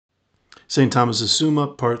St. Thomas's Summa,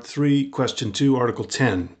 Part 3, Question 2, Article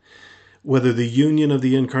 10. Whether the union of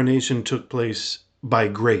the Incarnation took place by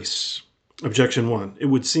grace. Objection 1. It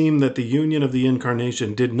would seem that the union of the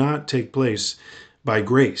Incarnation did not take place by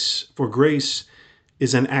grace, for grace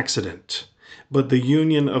is an accident. But the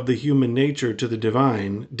union of the human nature to the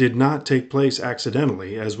divine did not take place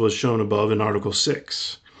accidentally, as was shown above in Article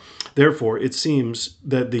 6. Therefore, it seems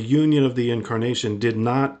that the union of the Incarnation did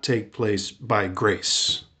not take place by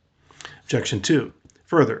grace. Objection 2.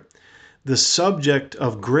 Further, the subject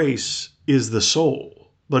of grace is the soul,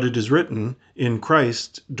 but it is written, in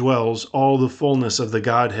Christ dwells all the fullness of the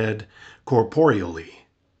Godhead corporeally.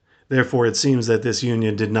 Therefore, it seems that this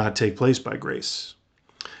union did not take place by grace.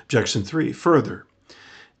 Objection 3. Further,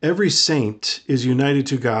 every saint is united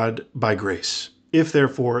to God by grace. If,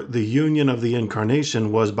 therefore, the union of the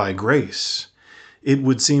Incarnation was by grace, it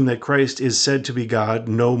would seem that Christ is said to be God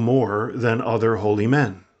no more than other holy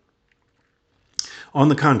men. On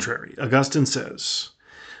the contrary, Augustine says,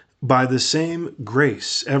 by the same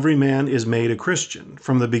grace every man is made a Christian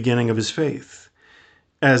from the beginning of his faith,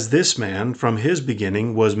 as this man from his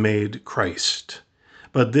beginning was made Christ.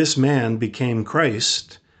 But this man became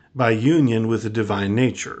Christ by union with the divine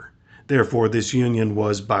nature. Therefore, this union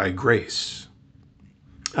was by grace.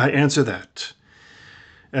 I answer that,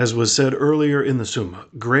 as was said earlier in the Summa,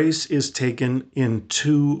 grace is taken in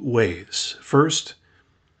two ways. First,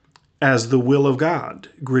 as the will of God,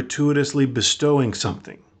 gratuitously bestowing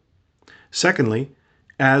something. Secondly,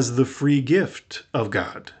 as the free gift of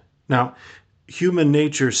God. Now, human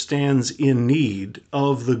nature stands in need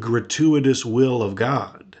of the gratuitous will of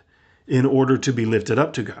God in order to be lifted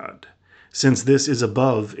up to God, since this is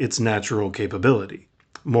above its natural capability.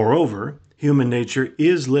 Moreover, human nature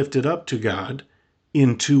is lifted up to God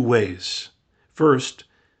in two ways. First,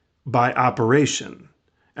 by operation,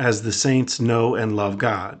 as the saints know and love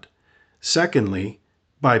God. Secondly,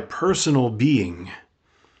 by personal being,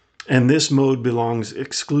 and this mode belongs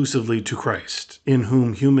exclusively to Christ, in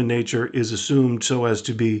whom human nature is assumed so as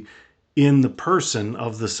to be in the person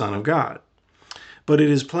of the Son of God. But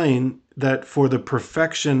it is plain that for the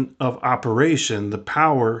perfection of operation, the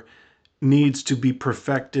power needs to be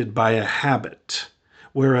perfected by a habit,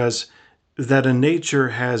 whereas that a nature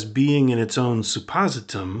has being in its own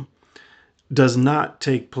suppositum does not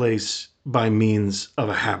take place by means of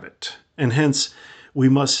a habit. And hence, we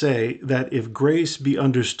must say that if grace be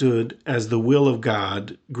understood as the will of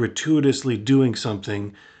God gratuitously doing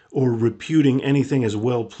something or reputing anything as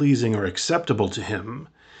well-pleasing or acceptable to him,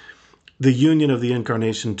 the union of the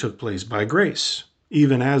Incarnation took place by grace,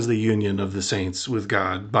 even as the union of the saints with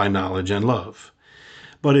God by knowledge and love.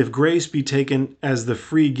 But if grace be taken as the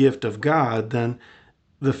free gift of God, then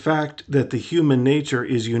the fact that the human nature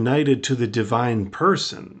is united to the divine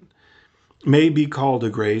person may be called a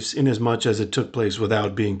grace inasmuch as it took place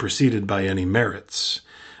without being preceded by any merits,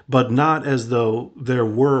 but not as though there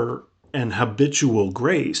were an habitual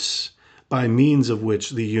grace by means of which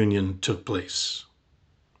the union took place.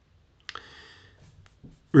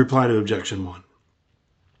 Reply to Objection 1.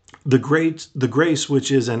 The grace which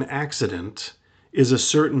is an accident is a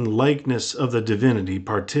certain likeness of the divinity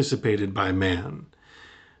participated by man.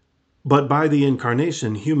 But by the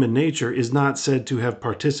Incarnation, human nature is not said to have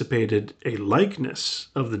participated a likeness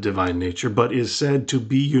of the divine nature, but is said to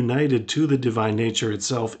be united to the divine nature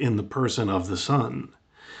itself in the person of the Son.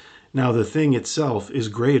 Now the thing itself is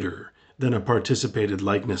greater than a participated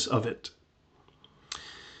likeness of it.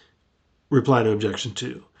 Reply to Objection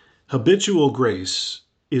 2. Habitual grace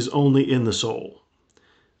is only in the soul,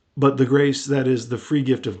 but the grace that is the free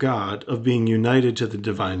gift of God of being united to the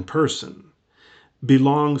divine person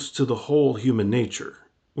belongs to the whole human nature,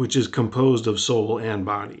 which is composed of soul and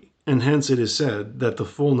body. And hence it is said that the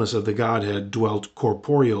fullness of the Godhead dwelt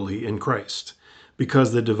corporeally in Christ,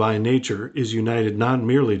 because the divine nature is united not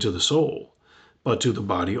merely to the soul, but to the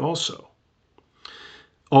body also.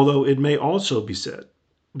 Although it may also be said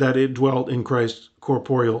that it dwelt in Christ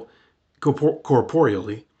corporeally,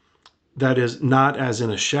 that is, not as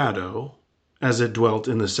in a shadow, as it dwelt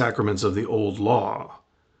in the sacraments of the old law,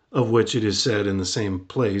 of which it is said in the same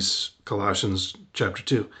place, Colossians chapter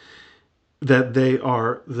 2, that they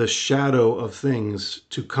are the shadow of things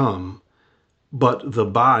to come, but the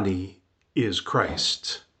body is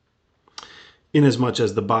Christ, inasmuch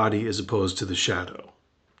as the body is opposed to the shadow.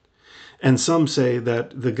 And some say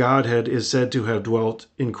that the Godhead is said to have dwelt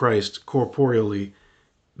in Christ corporeally,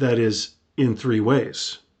 that is, in three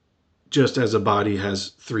ways, just as a body has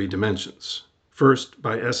three dimensions. First,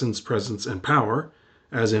 by essence, presence, and power,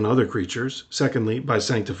 as in other creatures. Secondly, by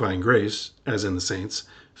sanctifying grace, as in the saints.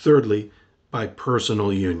 Thirdly, by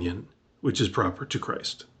personal union, which is proper to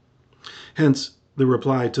Christ. Hence, the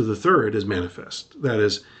reply to the third is manifest. That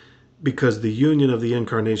is, because the union of the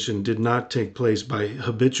incarnation did not take place by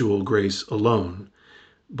habitual grace alone,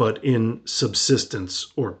 but in subsistence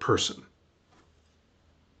or person.